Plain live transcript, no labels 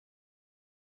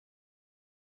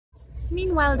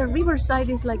Meanwhile, the riverside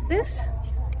is like this,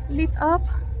 lit up,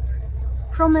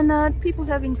 promenade, people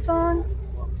having fun.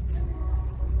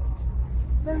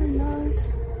 Very nice.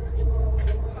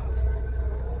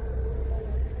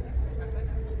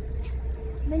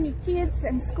 Many kids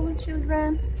and school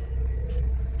children.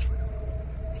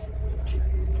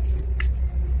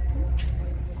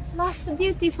 Last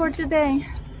duty for today.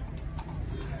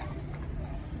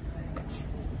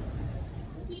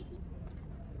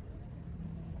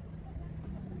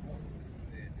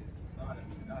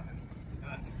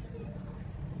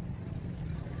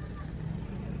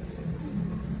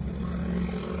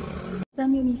 The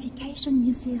Mummification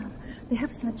Museum. They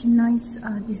have such nice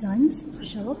designs to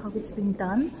show how it's been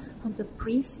done, how the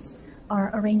priests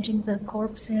are arranging the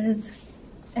corpses,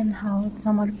 and how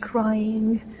some are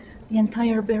crying. The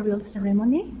entire burial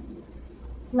ceremony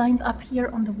lined up here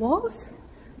on the walls,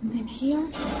 and then here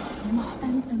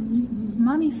and a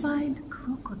mummified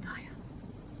crocodile.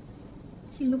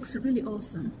 He looks really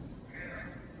awesome.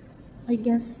 I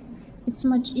guess it's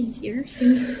much easier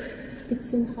since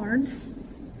it's so hard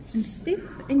and stiff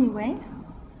anyway.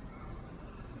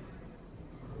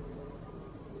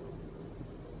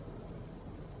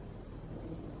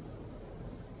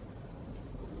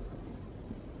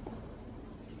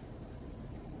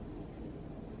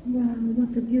 Wow,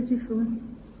 what a beautiful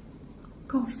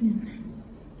coffin,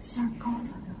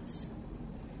 sarcophagus.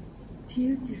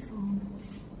 Beautiful.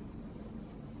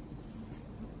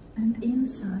 And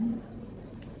inside,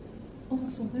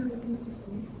 also very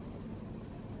beautiful.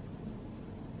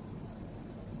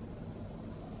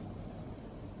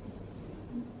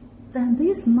 Then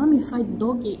this mummified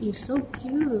doggy is so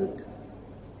cute.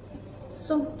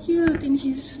 So cute in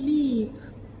his sleep.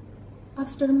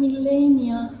 After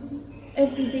millennia,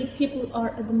 everyday people are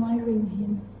admiring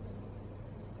him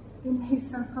in his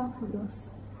sarcophagus.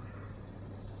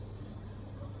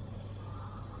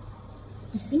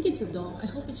 I think it's a dog. I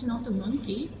hope it's not a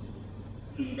monkey,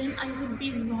 because then I would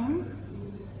be wrong.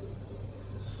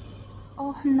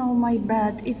 Oh no, my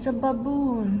bad. It's a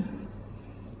baboon.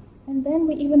 And then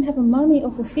we even have a mummy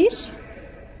of a fish,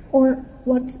 or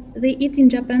what they eat in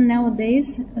Japan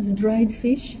nowadays as dried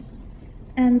fish,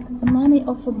 and a mummy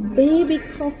of a baby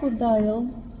crocodile.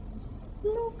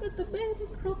 Look at the baby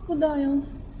crocodile,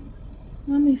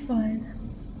 mummified.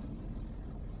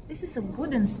 This is a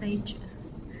wooden statue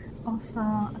of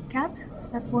a cat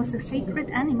that was a sacred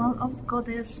animal of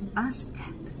goddess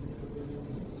Bastet.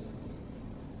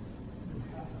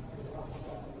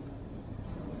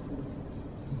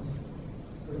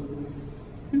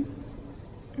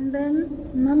 And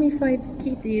then mummified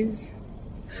kitties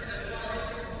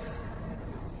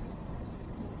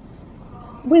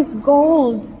with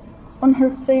gold on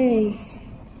her face.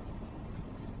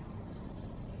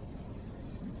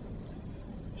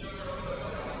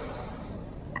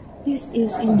 This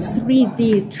is in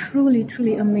 3D,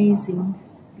 truly amazing.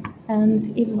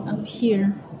 And even up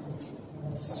here,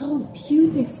 so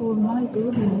beautiful, my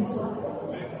goodness.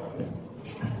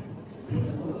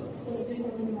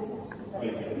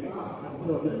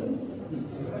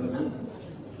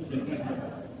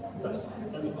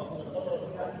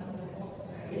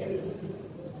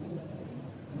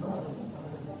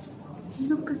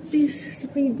 Look at these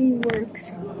 3D works.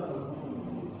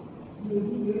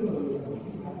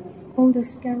 All the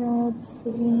scarabs,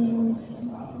 the wings.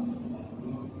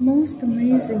 Most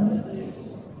amazing.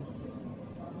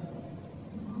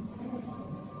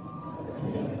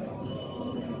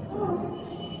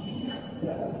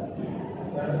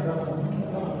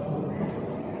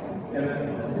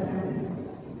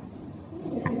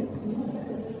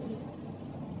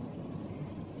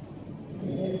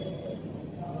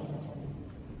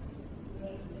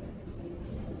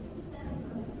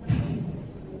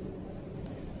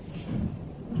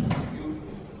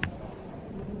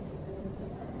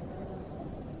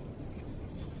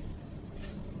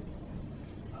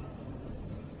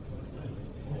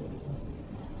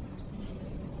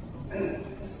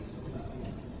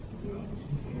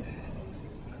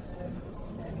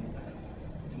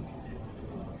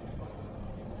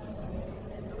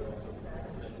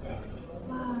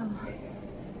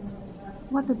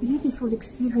 What a beautiful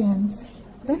experience.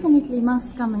 Definitely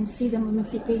must come and see the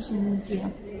Mummification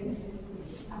Museum.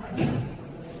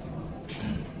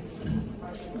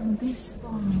 And this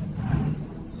one.